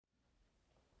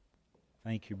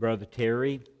Thank you, Brother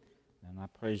Terry, and I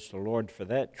praise the Lord for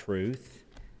that truth.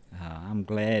 I'm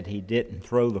glad He didn't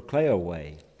throw the clay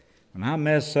away. When I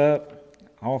mess up,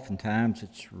 oftentimes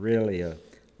it's really a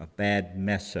bad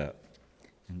mess up.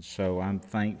 And so I'm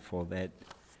thankful that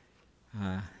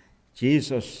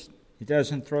Jesus, He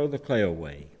doesn't throw the clay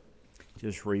away. He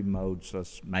just remolds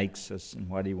us, makes us in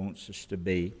what He wants us to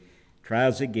be,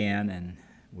 tries again, and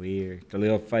we're to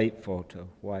live faithful to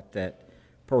what that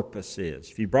purpose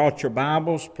is. If you brought your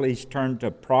Bibles, please turn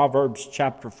to Proverbs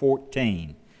chapter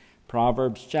 14.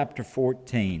 Proverbs chapter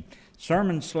 14.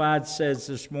 Sermon slide says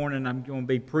this morning I'm going to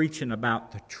be preaching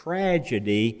about the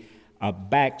tragedy of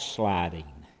backsliding.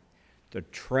 The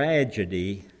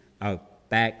tragedy of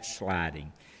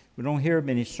backsliding. We don't hear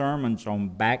many sermons on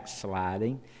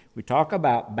backsliding. We talk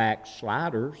about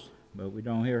backsliders, but we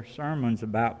don't hear sermons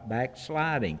about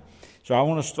backsliding. So I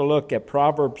want us to look at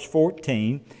Proverbs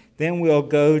 14. Then we'll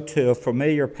go to a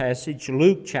familiar passage,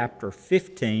 Luke chapter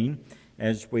 15,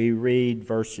 as we read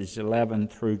verses 11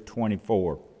 through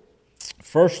 24.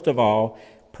 First of all,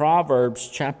 Proverbs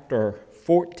chapter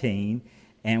 14,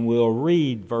 and we'll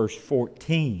read verse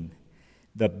 14.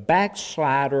 The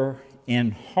backslider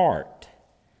in heart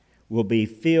will be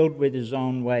filled with his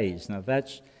own ways. Now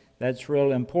that's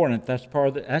real important.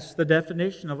 That's the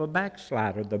definition of a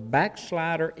backslider. The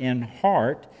backslider in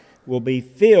heart will be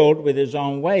filled with his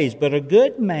own ways, but a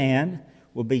good man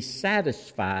will be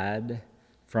satisfied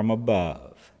from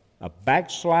above. A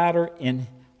backslider in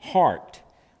heart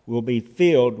will be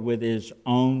filled with his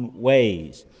own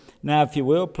ways. Now, if you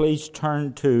will, please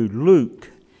turn to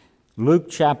Luke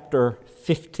chapter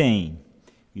 15.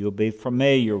 You'll be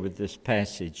familiar with this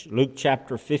passage. Luke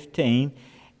chapter 15,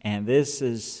 and this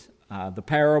is the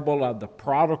parable of the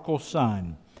prodigal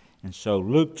son. And so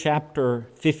Luke chapter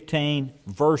 15,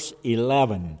 verse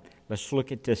 11. Let's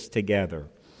look at this together.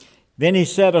 Then he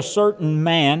said, a certain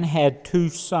man had 2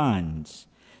 sons.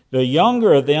 The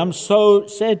younger of them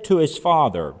said to his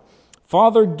father,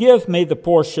 Father, give me the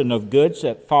portion of goods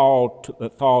that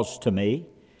falls to me.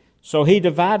 So he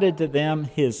divided to them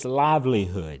his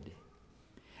livelihood.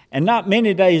 And not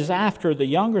many days after, the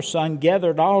younger son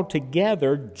gathered all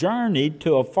together, journeyed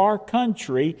to a far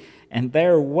country, and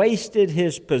there wasted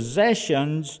his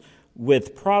possessions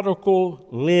with prodigal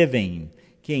living.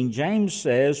 King James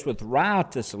says with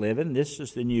riotous living. This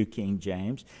is the New King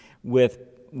James. With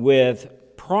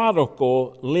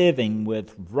prodigal living,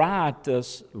 with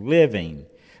riotous living.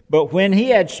 But when he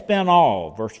had spent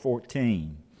all, verse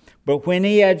 14, but when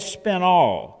he had spent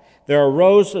all, there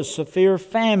arose a severe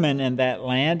famine in that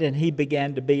land, and he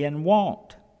began to be in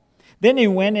want. Then he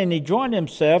went and he joined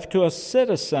himself to a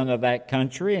citizen of that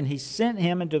country, and he sent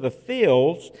him into the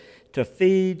fields to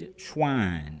feed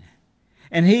swine.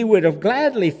 And he would have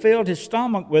gladly filled his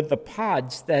stomach with the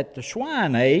pods that the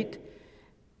swine ate,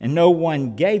 and no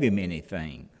one gave him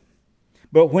anything.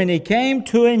 But when he came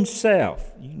to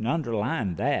himself, you can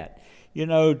underline that. You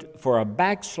know, for a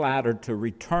backslider to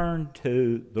return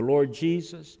to the Lord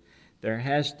Jesus, there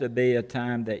has to be a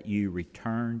time that you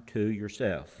return to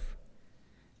yourself.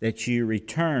 That you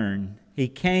return. He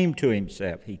came to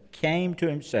himself. He came to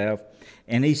himself,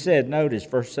 and he said, notice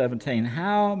verse 17,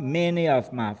 how many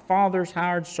of my father's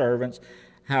hired servants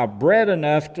have bread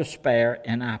enough to spare,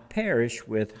 and I perish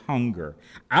with hunger.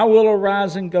 I will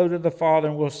arise and go to the Father,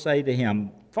 and will say to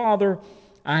him, Father,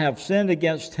 I have sinned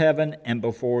against heaven and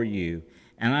before you,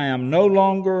 and I am no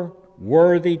longer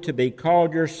worthy to be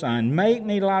called your son. Make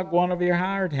me like one of your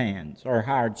hired hands, or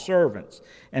hired servants.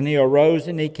 And he arose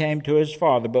and he came to his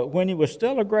father. But when he was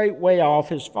still a great way off,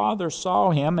 his father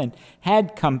saw him and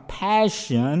had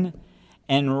compassion,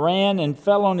 and ran and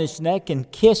fell on his neck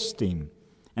and kissed him.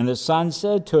 And the son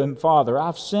said to him, Father,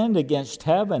 I've sinned against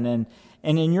heaven and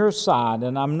in your sight,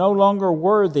 and I'm no longer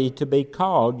worthy to be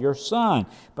called your son.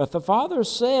 But the father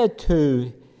said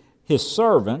to his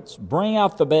servants, bring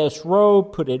out the best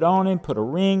robe, put it on him, put a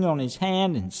ring on his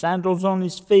hand and sandals on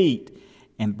his feet,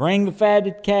 and bring the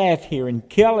fatted calf here and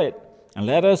kill it, and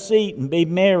let us eat and be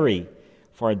merry.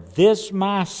 For this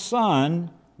my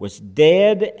son was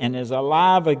dead and is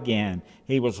alive again.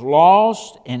 He was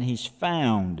lost and he's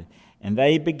found. And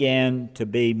they began to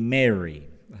be merry.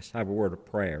 Let's have a word of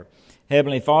prayer.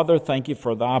 Heavenly Father, thank you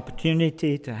for the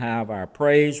opportunity to have our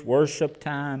praise, worship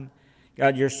time.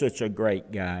 God, you're such a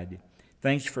great God.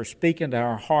 Thanks for speaking to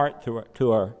our heart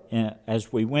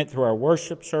as we went through our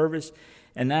worship service.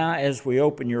 And now as we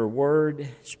open your word,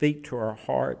 speak to our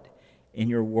heart in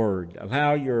your word.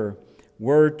 Allow your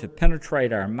word to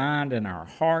penetrate our mind and our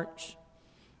hearts.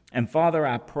 And Father,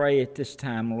 I pray at this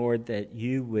time, Lord, that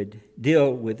you would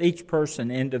deal with each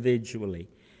person individually.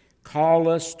 Call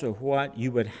us to what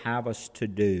you would have us to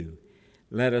do.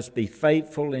 let us be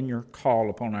faithful in your call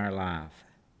upon our life.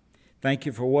 Thank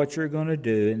you for what you're going to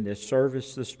do in this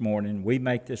service this morning. We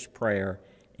make this prayer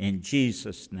in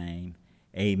Jesus' name.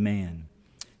 Amen.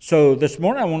 So this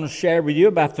morning I want to share with you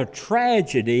about the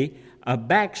tragedy of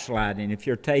backsliding. If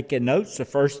you're taking notes, the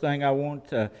first thing I want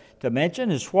to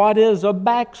mention is what is a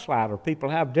backslider. People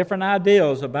have different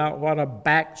ideas about what a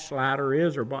backslider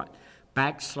is or what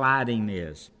backsliding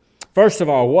is. First of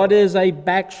all, what is a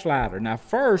backslider? Now,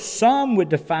 first, some would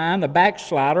define a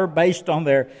backslider based on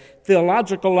their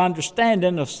theological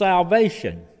understanding of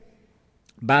salvation.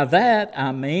 By that,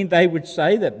 I mean they would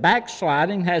say that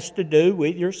backsliding has to do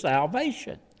with your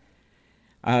salvation.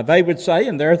 They would say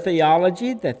in their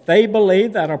theology that they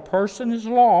believe that a person is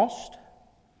lost,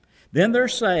 then they're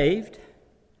saved,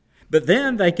 but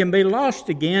then they can be lost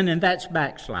again, and that's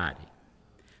backsliding.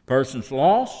 Person's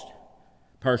lost,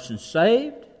 person's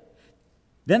saved,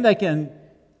 then they can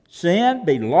sin,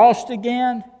 be lost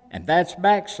again, and that's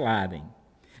backsliding.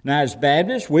 Now, as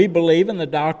Baptists, we believe in the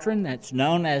doctrine that's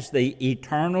known as the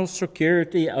eternal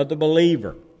security of the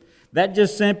believer. That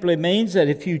just simply means that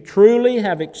if you truly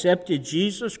have accepted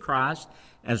Jesus Christ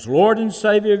as Lord and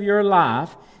Savior of your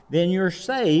life, then you're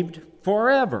saved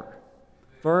forever.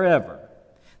 Forever.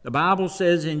 The Bible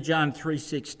says in John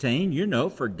 3:16,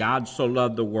 for God so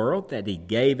loved the world that he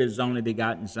gave his only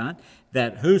begotten Son,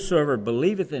 that whosoever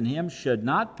believeth in him should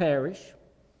not perish,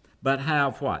 but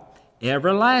have what?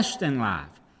 Everlasting life.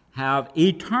 Have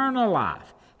eternal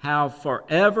life, have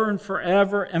forever and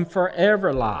forever and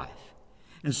forever life.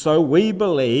 And so we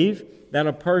believe that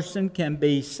a person can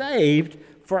be saved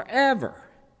forever.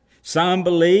 Some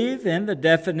believe in the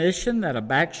definition that a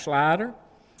backslider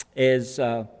is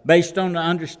based on the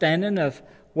understanding of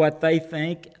what they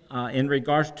think in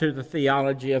regards to the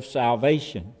theology of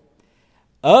salvation.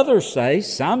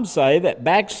 Some say that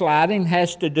backsliding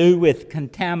has to do with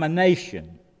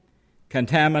contamination.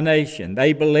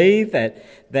 They believe that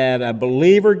a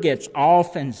believer gets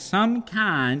off in some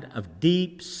kind of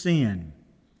deep sin,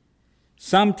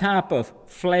 some type of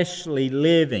fleshly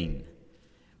living,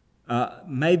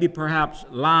 maybe perhaps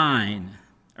lying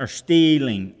or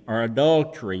stealing or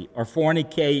adultery or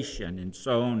fornication and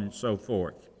so on and so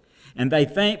forth. And they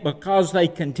think because they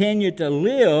continue to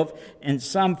live in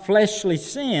some fleshly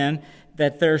sin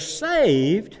that they're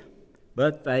saved,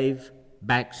 but they've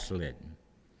backslidden.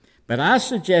 But I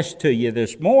suggest to you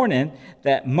this morning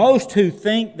that most who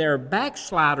think they're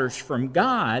backsliders from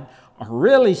God are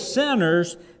really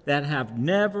sinners that have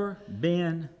never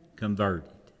been converted.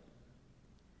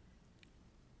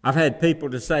 I've had people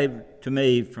to say to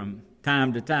me from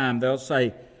time to time, they'll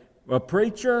say, "Well,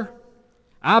 preacher,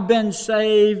 I've been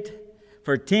saved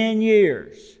for 10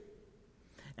 years,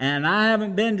 and I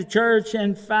haven't been to church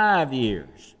in 5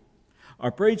 years. Or,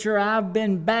 preacher, I've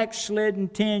been backslidden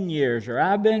 10 years, or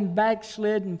I've been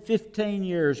backslidden 15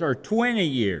 years, or 20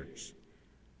 years.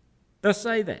 They'll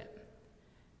say that.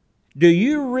 Do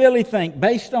you really think,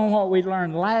 based on what we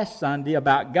learned last Sunday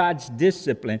about God's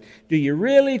discipline, do you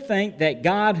really think that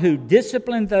God, who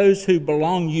disciplined those who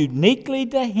belong uniquely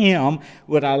to Him,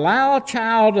 would allow a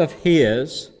child of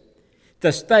His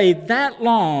to stay that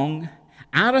long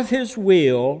out of His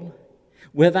will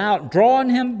without drawing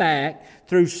him back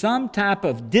through some type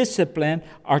of discipline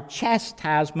or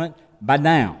chastisement by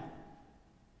now?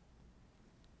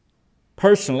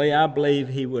 Personally, I believe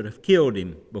He would have killed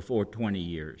him before 20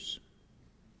 years.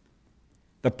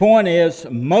 The point is,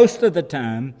 most of the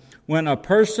time, when a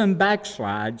person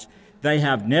backslides, they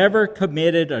have never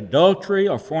committed adultery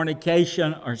or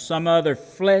fornication or some other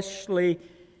fleshly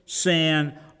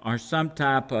sin or some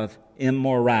type of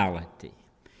immorality.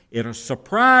 It'll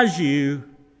surprise you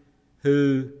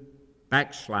who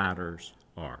backsliders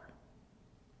are.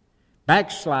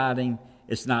 Backsliding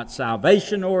is not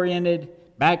salvation-oriented.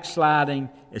 Backsliding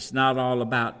is not all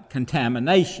about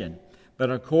contamination.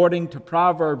 But according to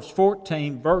Proverbs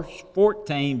 14, verse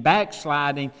 14,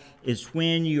 backsliding is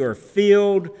when you are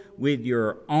filled with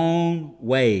your own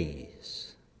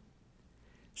ways.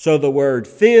 So the word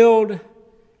filled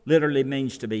literally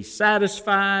means to be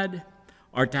satisfied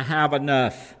or to have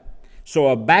enough. So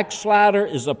a backslider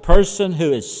is a person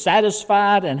who is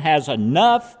satisfied and has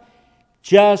enough,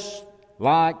 just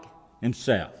like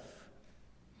himself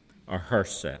or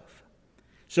herself.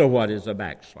 So what is a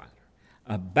backslider?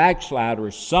 A backslider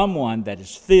is someone that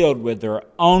is filled with their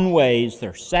own ways.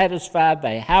 They're satisfied,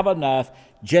 they have enough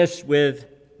just with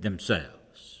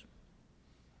themselves.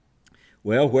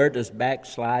 Well, where does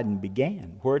backsliding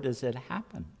begin? Where does it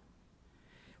happen?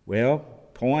 Well,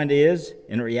 point is,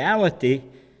 in reality,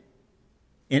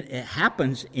 it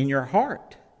happens in your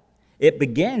heart. It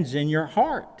begins in your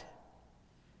heart.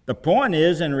 The point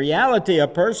is, in reality, a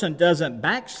person doesn't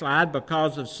backslide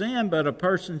because of sin, but a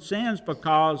person sins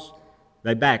because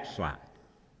they backslide.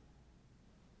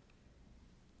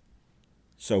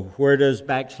 So where does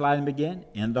backsliding begin?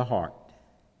 In the heart.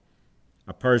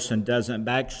 A person doesn't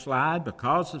backslide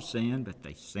because of sin, but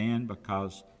they sin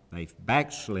because they've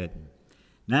backslidden.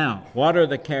 Now, what are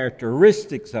the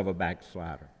characteristics of a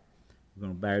backslider? We're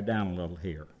going to bear down a little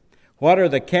here. What are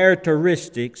the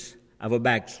characteristics of a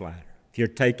backslider? If you're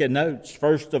taking notes,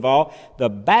 first of all, the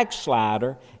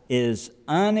backslider is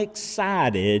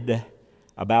unexcited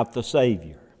about the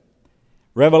Savior.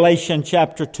 Revelation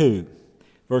chapter 2,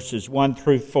 verses 1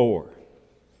 through 4.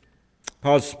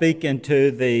 Paul's speaking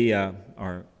to the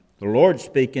Lord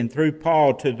speaking through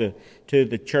Paul to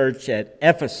the church at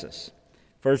Ephesus.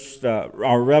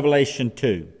 Revelation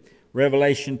 2,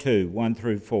 1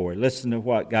 through 4. Listen to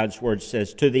what God's Word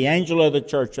says. To the angel of the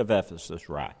church of Ephesus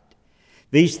write,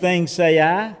 these things say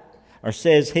I, or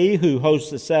says he who holds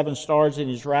the 7 stars in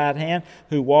his right hand,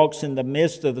 who walks in the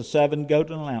midst of the 7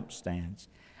 golden lampstands.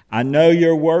 I know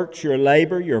your works, your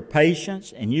labor, your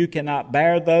patience, and you cannot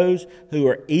bear those who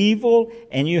are evil,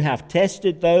 and you have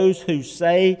tested those who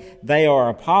say they are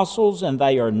apostles, and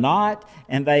they are not,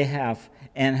 and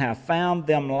have found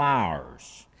them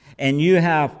liars. And you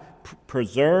have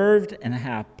preserved and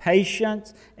have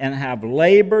patience and have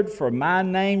labored for my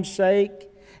name's sake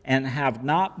and have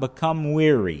not become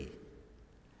weary.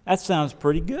 That sounds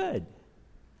pretty good.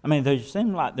 I mean, they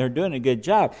seem like they're doing a good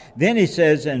job. Then he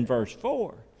says in verse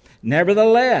 4,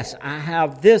 nevertheless, I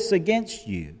have this against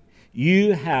you.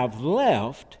 You have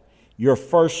left your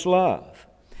first love.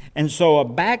 And so a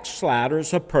backslider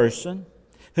is a person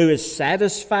who is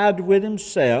satisfied with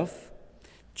himself,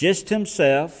 just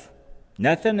himself,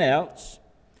 nothing else.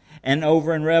 And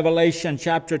over in Revelation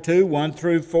chapter 2, 1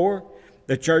 through 4,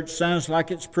 the church sounds like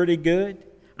it's pretty good.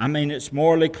 I mean, it's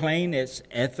morally clean, it's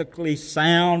ethically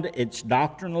sound, it's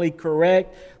doctrinally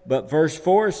correct. But verse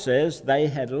 4 says they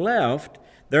had left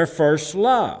their first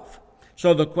love.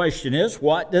 So the question is,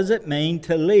 what does it mean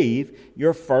to leave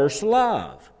your first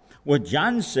love? Well,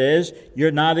 John says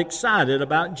you're not excited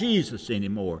about Jesus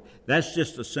anymore. That's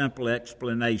just a simple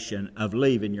explanation of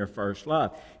leaving your first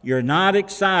love. You're not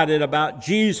excited about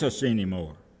Jesus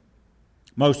anymore.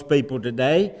 Most people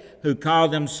today who call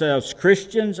themselves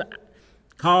Christians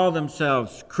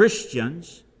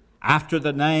after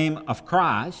the name of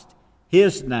Christ,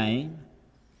 His name,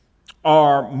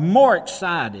 are more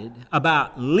excited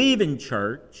about leaving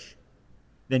church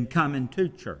than coming to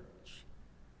church.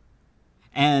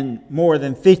 And more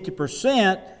than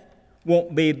 50%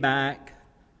 won't be back.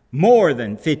 More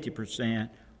than 50%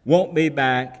 won't be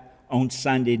back on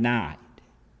Sunday night.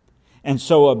 And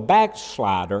so a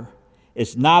backslider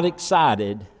is not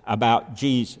excited about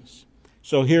Jesus.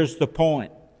 So here's the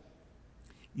point.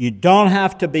 You don't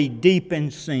have to be deep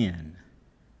in sin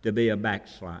to be a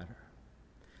backslider.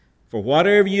 For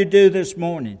whatever you do this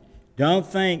morning, don't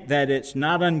think that it's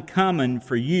not uncommon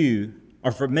for you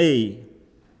or for me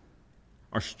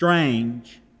or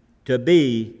strange to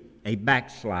be a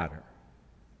backslider.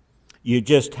 You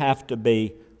just have to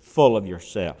be full of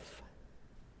yourself.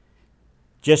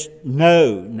 Just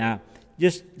know. Now,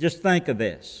 just think of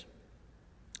this.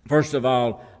 First of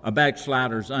all, a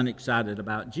backslider is unexcited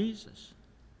about Jesus.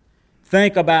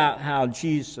 Think about how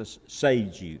Jesus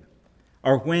saved you,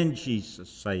 or when Jesus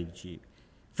saved you.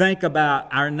 Think about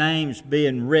our names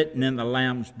being written in the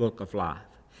Lamb's Book of Life.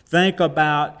 Think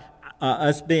about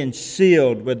us being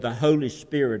sealed with the Holy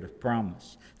Spirit of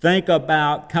promise. Think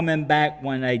about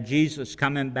Jesus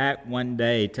coming back one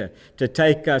day to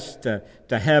take us to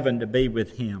heaven to be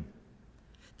with Him.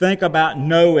 Think about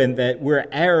knowing that we're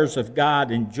heirs of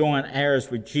God and joint heirs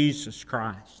with Jesus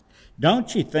Christ.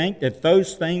 Don't you think that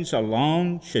those things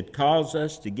alone should cause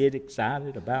us to get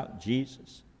excited about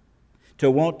Jesus? To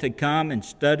want to come and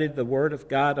study the Word of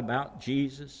God about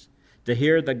Jesus? To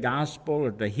hear the gospel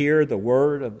or to hear the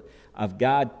Word of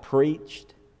God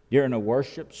preached during a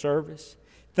worship service?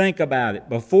 Think about it.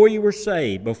 Before you were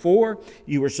saved,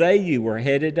 you were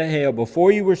headed to hell.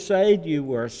 Before you were saved, you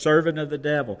were a servant of the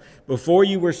devil. Before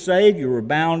you were saved, you were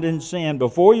bound in sin.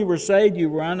 Before you were saved, you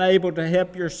were unable to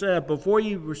help yourself. Before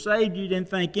you were saved, you didn't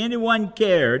think anyone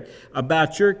cared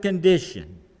about your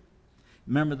condition.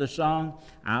 Remember the song,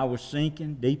 I was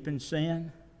sinking deep in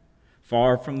sin,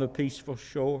 far from the peaceful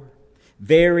shore,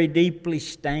 very deeply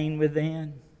stained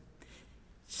within,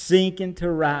 sinking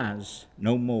to rise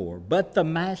no more. But the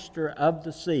Master of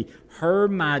the sea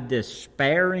heard my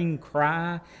despairing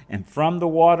cry, and from the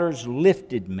waters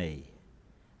lifted me.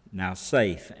 Now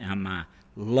safe am I.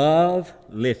 Love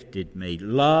lifted me.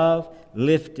 Love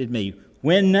lifted me.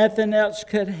 When nothing else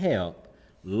could help,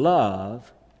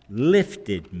 love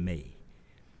lifted me.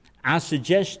 I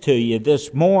suggest to you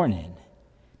this morning,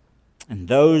 and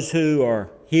those who are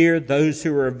here, those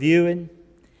who are viewing,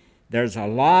 there's a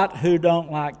lot who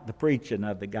don't like the preaching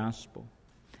of the gospel.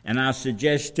 And I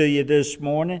suggest to you this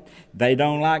morning, they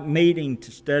don't like meeting to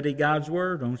study God's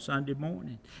Word on Sunday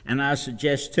morning. And I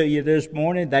suggest to you this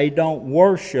morning, they don't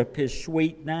worship His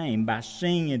sweet name by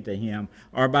singing to Him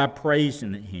or by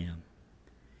praising Him.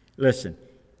 Listen,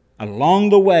 along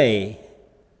the way,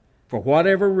 for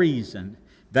whatever reason,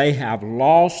 they have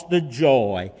lost the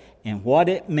joy in what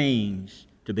it means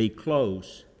to be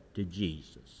close to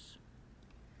Jesus.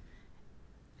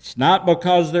 It's not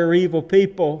because they're evil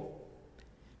people,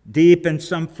 deep in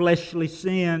some fleshly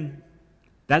sin.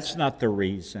 That's not the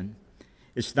reason.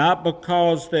 It's not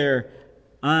because they're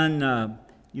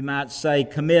you might say,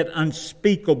 commit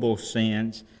unspeakable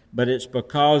sins, but it's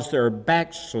because they're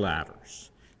backsliders,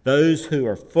 those who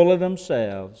are full of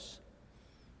themselves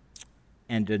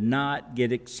and do not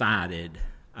get excited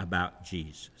about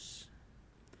Jesus.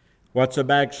 What's a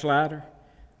backslider?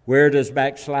 Where does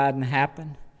backsliding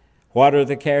happen? What are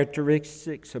the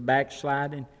characteristics of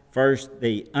backsliding? First,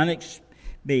 be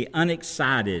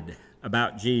unexcited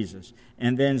about Jesus.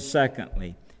 And then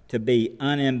secondly, to be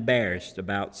unembarrassed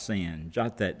about sin.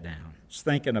 Jot that down. Just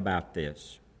thinking about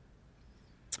this.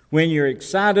 When you're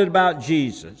excited about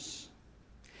Jesus,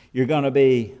 you're going to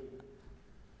be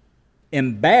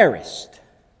embarrassed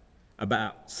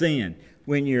about sin.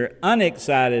 When you're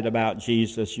unexcited about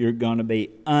Jesus, you're going to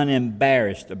be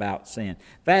unembarrassed about sin.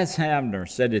 Vance Havner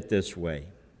said it this way.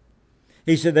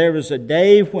 He said, there was a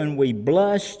day when we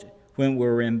blushed when we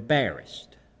were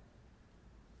embarrassed.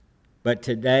 But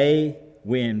today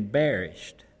we're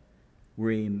embarrassed.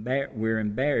 We're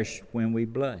embarrassed when we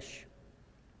blush.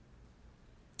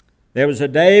 There was a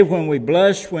day when we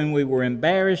blushed when we were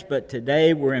embarrassed, but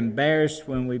today we're embarrassed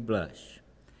when we blush.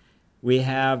 We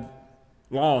have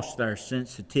lost our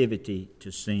sensitivity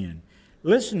to sin.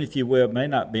 Listen, if you will, it may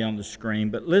not be on the screen,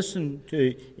 but listen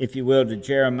to, if you will, to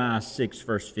Jeremiah 6,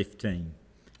 verse 15.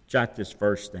 Jot this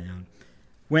verse down.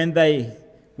 Were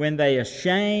they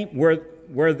ashamed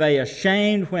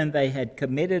when they had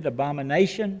committed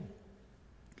abomination?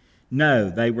 No,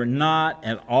 they were not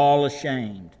at all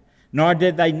ashamed, nor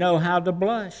did they know how to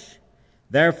blush.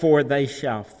 Therefore they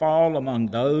shall fall among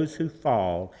those who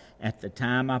fall at the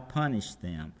time I punish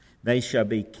them. They shall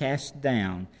be cast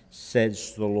down,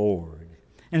 says the Lord.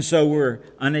 And so we're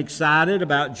unexcited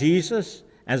about Jesus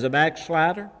as a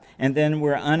backslider, and then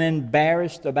we're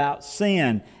unembarrassed about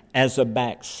sin as a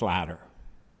backslider.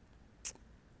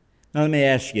 Now let me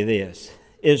ask you this.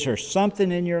 Is there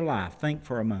something in your life, think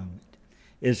for a moment,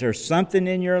 is there something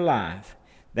in your life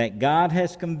that God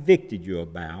has convicted you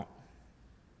about,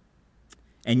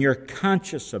 and you're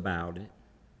conscious about it,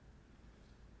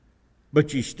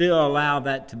 but you still allow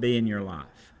that to be in your life?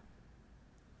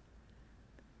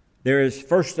 There is,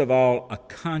 first of all, a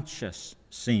conscious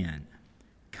sin.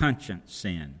 Conscience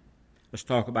sin. Let's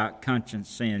talk about conscience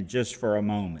sin just for a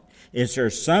moment. Is there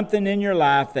something in your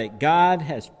life that God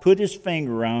has put His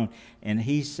finger on and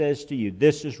He says to you,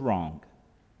 this is wrong?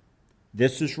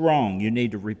 This is wrong. You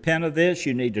need to repent of this.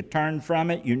 You need to turn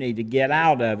from it. You need to get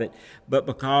out of it. But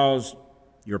because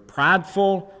you're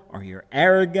prideful or you're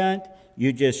arrogant,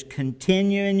 you just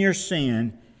continue in your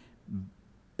sin,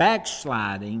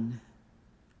 backsliding,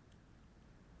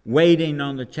 waiting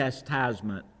on the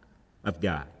chastisement of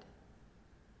God.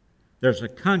 There's a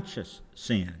conscious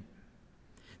sin.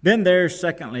 Then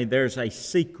secondly, there's a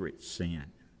secret sin,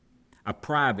 a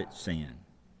private sin.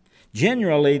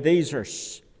 Generally, these are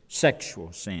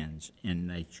sexual sins in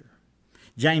nature.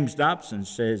 James Dobson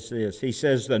says this. He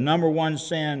says the number one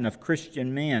sin of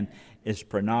Christian men is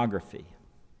pornography.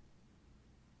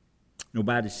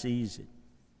 Nobody sees it.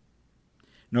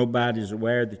 Nobody's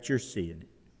aware that you're seeing it.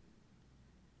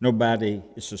 Nobody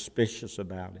is suspicious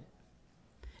about it.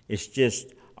 It's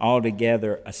just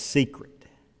altogether a secret.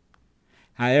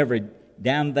 However,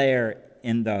 down there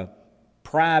in the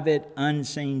private,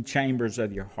 unseen chambers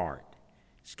of your heart,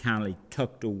 it's kindly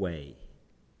tucked away.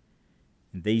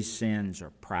 And these sins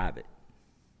are private,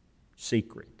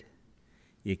 secret.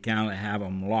 You kindly have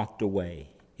them locked away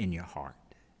in your heart.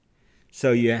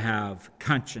 So you have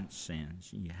conscience sins,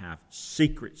 you have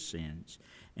secret sins,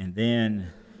 and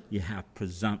then you have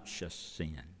presumptuous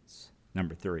sins.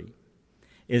 Number 3.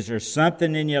 Is there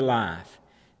something in your life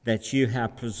that you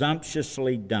have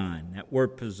presumptuously done? That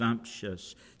word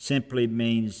presumptuous simply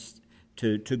means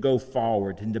to go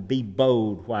forward and to be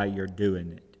bold while you're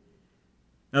doing it.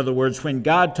 In other words, when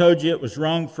God told you it was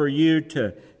wrong for you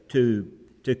to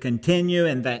continue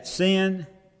in that sin,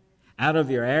 Out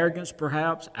of your arrogance,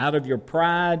 perhaps, out of your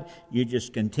pride, you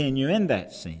just continue in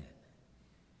that sin.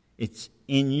 It's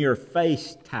in your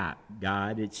face type,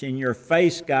 God. It's in your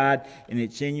face, God, and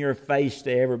it's in your face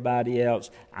to everybody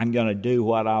else. I'm going to do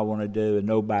what I want to do, and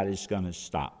nobody's going to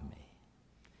stop me.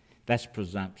 That's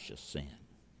presumptuous sin.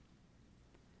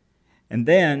 And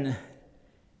then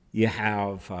you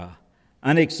have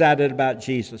unexcited about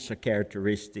Jesus, a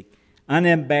characteristic.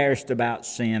 Unembarrassed about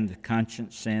sin, the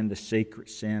conscience sin, the secret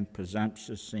sin,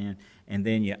 presumptuous sin. And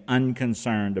then you're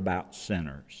unconcerned about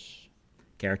sinners.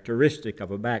 Characteristic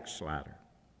of a backslider.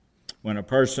 When a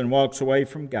person walks away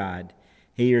from God,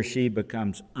 he or she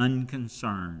becomes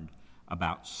unconcerned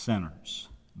about sinners,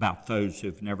 about those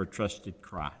who've never trusted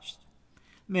Christ.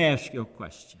 Let me ask you a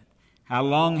question. How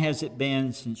long has it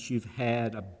been since you've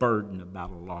had a burden about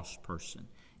a lost person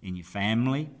in your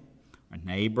family, a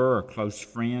neighbor, or a close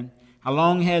friend? How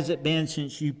long has it been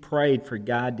since you prayed for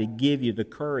God to give you the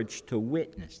courage to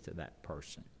witness to that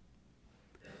person?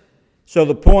 So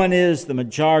the point is, the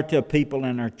majority of people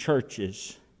in our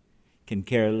churches can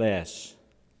care less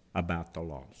about the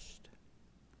lost.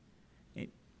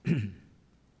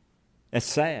 That's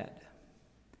sad,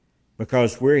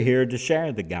 because we're here to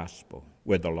share the gospel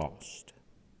with the lost.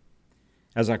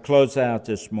 As I close out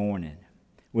this morning,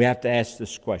 we have to ask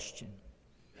this question.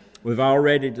 We've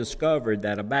already discovered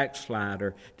that a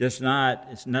backslider is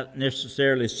not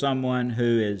necessarily someone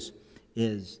who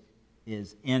is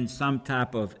in some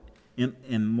type of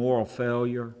immoral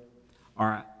failure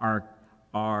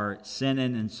or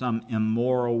sinning in some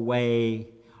immoral way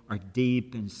or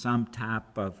deep in some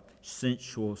type of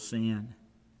sensual sin.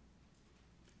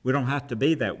 We don't have to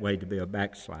be that way to be a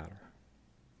backslider.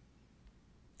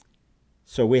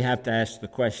 So we have to ask the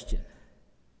question,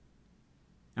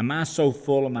 am I so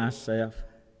full of myself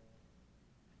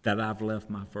that I've left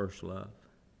my first love?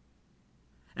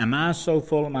 Am I so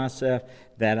full of myself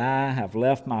that I have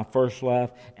left my first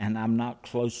love and I'm not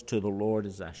close to the Lord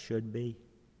as I should be?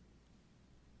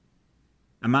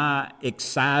 Am I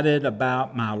excited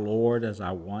about my Lord as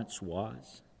I once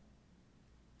was?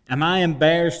 Am I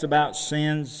embarrassed about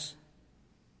sins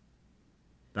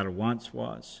that I once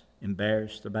was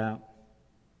embarrassed about?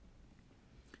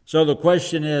 So the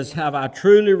question is, have I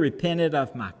truly repented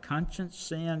of my conscience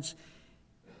sins?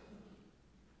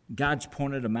 God's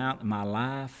pointed them out in my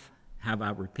life. Have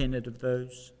I repented of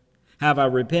those? Have I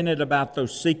repented about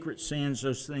those secret sins,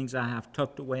 those things I have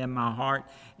tucked away in my heart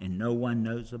and no one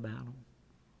knows about them?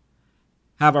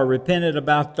 Have I repented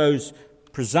about those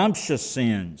presumptuous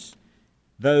sins,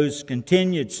 those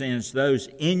continued sins, those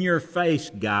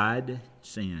in-your-face God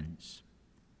sins?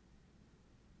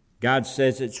 God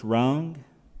says it's wrong.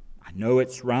 I know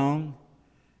it's wrong,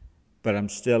 but I'm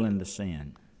still in the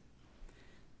sin.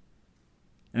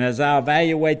 And as I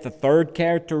evaluate the third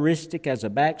characteristic as a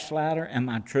backslider, am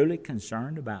I truly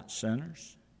concerned about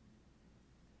sinners?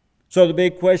 So the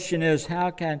big question is,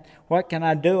 what can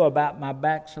I do about my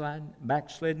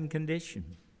backslidden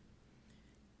condition?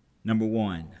 Number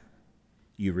one,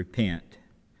 you repent.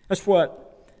 That's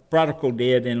what prodigal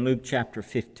did in Luke chapter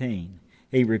 15.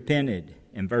 He repented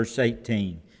in verse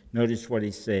 18. Notice what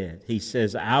he said. He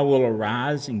says, I will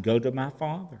arise and go to my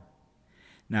father.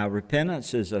 Now,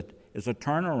 repentance is a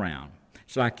turnaround.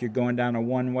 It's like you're going down a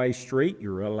one-way street.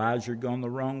 You realize you're going the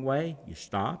wrong way. You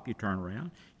stop, you turn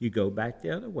around, you go back the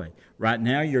other way. Right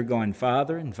now, you're going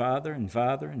farther and farther and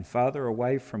farther and farther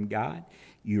away from God.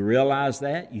 You realize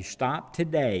that. You stop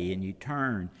today and you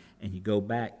turn and you go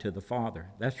back to the Father.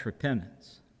 That's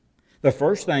repentance. The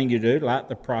first thing you do, like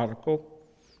the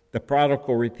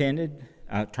prodigal repented,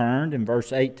 turned in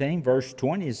verse 18. Verse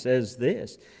 20 says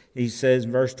this. He says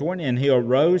in verse 20, and he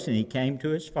arose and he came to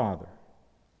his father.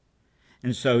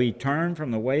 And so he turned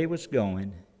from the way he was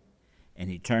going and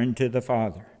he turned to the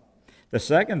Father. The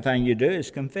second thing you do is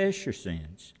confess your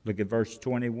sins. Look at verse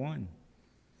 21.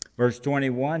 Verse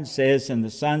 21 says, and the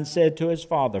son said to his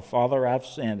father, Father, I've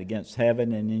sinned against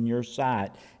heaven and in your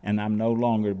sight, and I'm no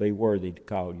longer to be worthy to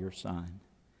call your son.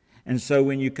 And so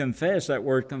when you confess, that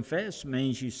word confess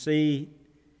means you see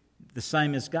the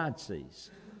same as God sees.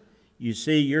 You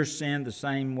see your sin the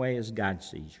same way as God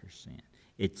sees your sin.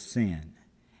 It's sin.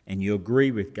 And you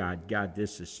agree with God, God,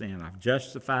 this is sin. I've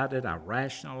justified it. I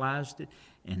rationalized it.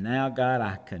 And now, God,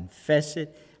 I confess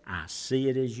it. I see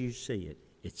it as you see it.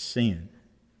 It's sin.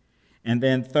 And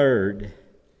then third,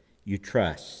 you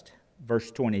trust.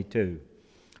 Verse 22.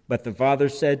 But the father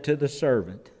said to the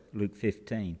servant, Luke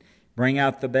 15, bring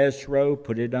out the best robe,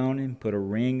 put it on him, put a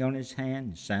ring on his hand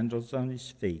and sandals on his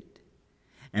feet.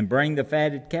 And bring the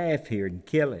fatted calf here and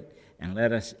kill it, and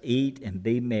let us eat and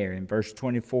be merry. In verse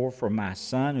 24, for my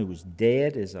son who was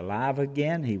dead is alive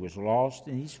again. He was lost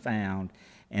and he's found.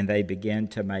 And they began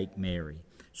to make merry.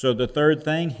 So the third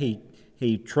thing,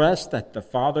 he trusts that the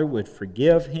Father would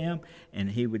forgive him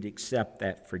and he would accept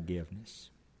that forgiveness.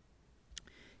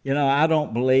 You know, I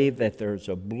don't believe that there's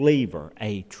a believer,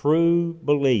 a true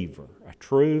believer, a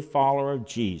true follower of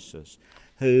Jesus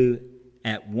who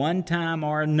at one time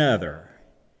or another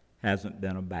hasn't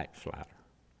been a backslider.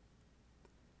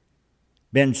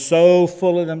 Been so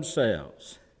full of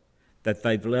themselves that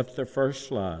they've left their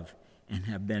first love and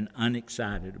have been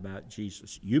unexcited about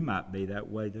Jesus. You might be that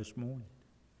way this morning.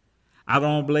 I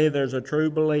don't believe there's a true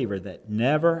believer that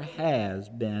never has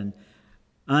been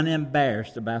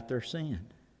unembarrassed about their sin.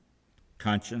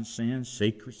 Conscience sins,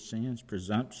 secret sins,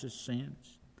 presumptuous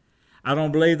sins. I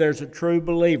don't believe there's a true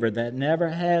believer that never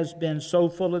has been so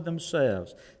full of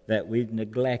themselves that we've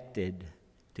neglected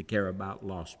to care about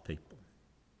lost people.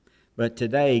 But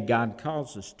today, God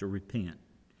calls us to repent,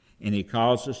 and He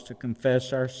calls us to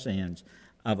confess our sins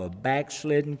of a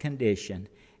backslidden condition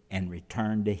and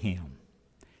return to Him.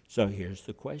 So here's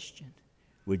the question.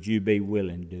 Would you be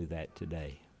willing to do that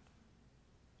today?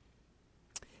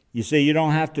 You see, you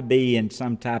don't have to be in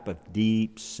some type of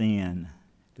deep sin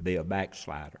to be a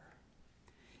backslider.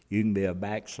 You can be a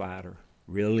backslider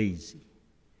real easy.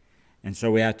 And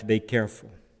so we have to be careful.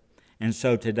 And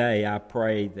so today I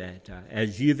pray that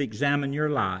as you've examined your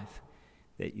life,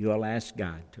 that you'll ask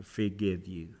God to forgive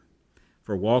you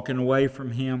for walking away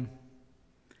from Him,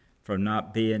 for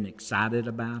not being excited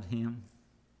about Him.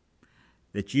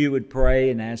 That you would pray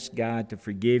and ask God to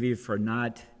forgive you for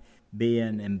not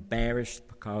being embarrassed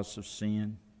because of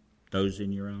sin, those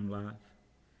in your own life.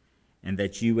 And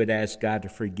that you would ask God to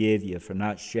forgive you for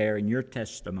not sharing your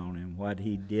testimony and what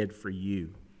He did for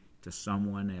you to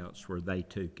someone else where they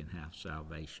too can have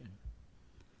salvation.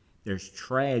 There's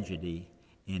tragedy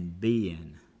in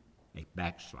being a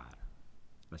backslider.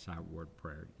 Let's have a word of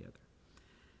prayer together.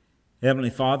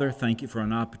 Heavenly Father, thank you for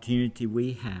an opportunity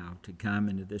we have to come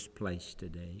into this place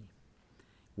today,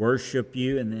 worship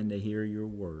you, and then to hear your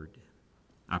word.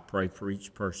 I pray for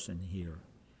each person here.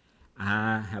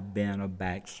 I have been a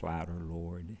backslider,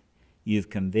 Lord.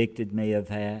 You've convicted me of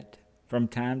that from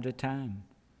time to time.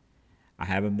 I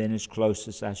haven't been as close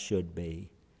as I should be.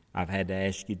 I've had to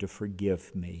ask you to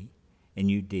forgive me,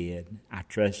 and you did. I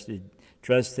trust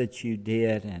that you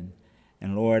did,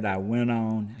 and Lord, I went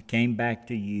on. I came back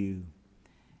to you,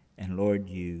 and Lord,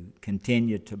 you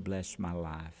continued to bless my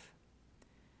life.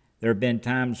 There have been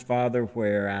times, Father,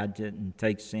 where I didn't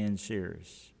take sin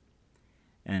serious,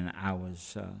 and I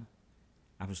was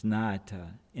not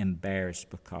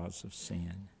embarrassed because of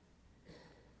sin.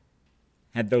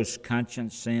 Had those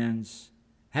conscience sins,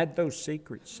 had those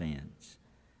secret sins.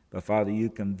 But Father, you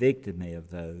convicted me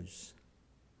of those.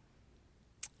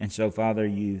 And so, Father,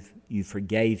 you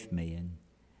forgave me.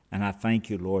 And I thank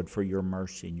you, Lord, for your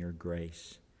mercy and your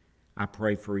grace. I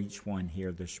pray for each one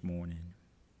here this morning.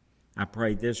 I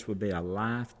pray this would be a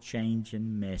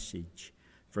life-changing message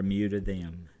from you to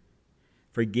them.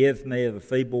 Forgive me of the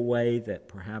feeble way that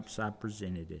perhaps I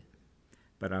presented it.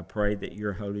 But I pray that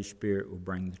your Holy Spirit will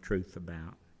bring the truth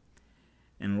about.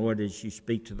 And Lord, as you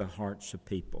speak to the hearts of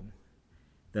people,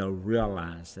 they'll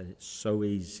realize that it's so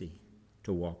easy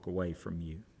to walk away from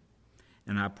you.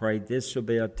 And I pray this will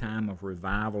be a time of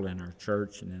revival in our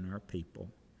church and in our people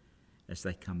as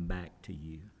they come back to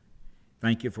you.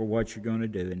 Thank you for what you're going to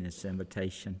do in this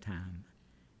invitation time.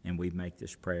 And we make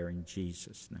this prayer in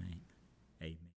Jesus' name. Amen.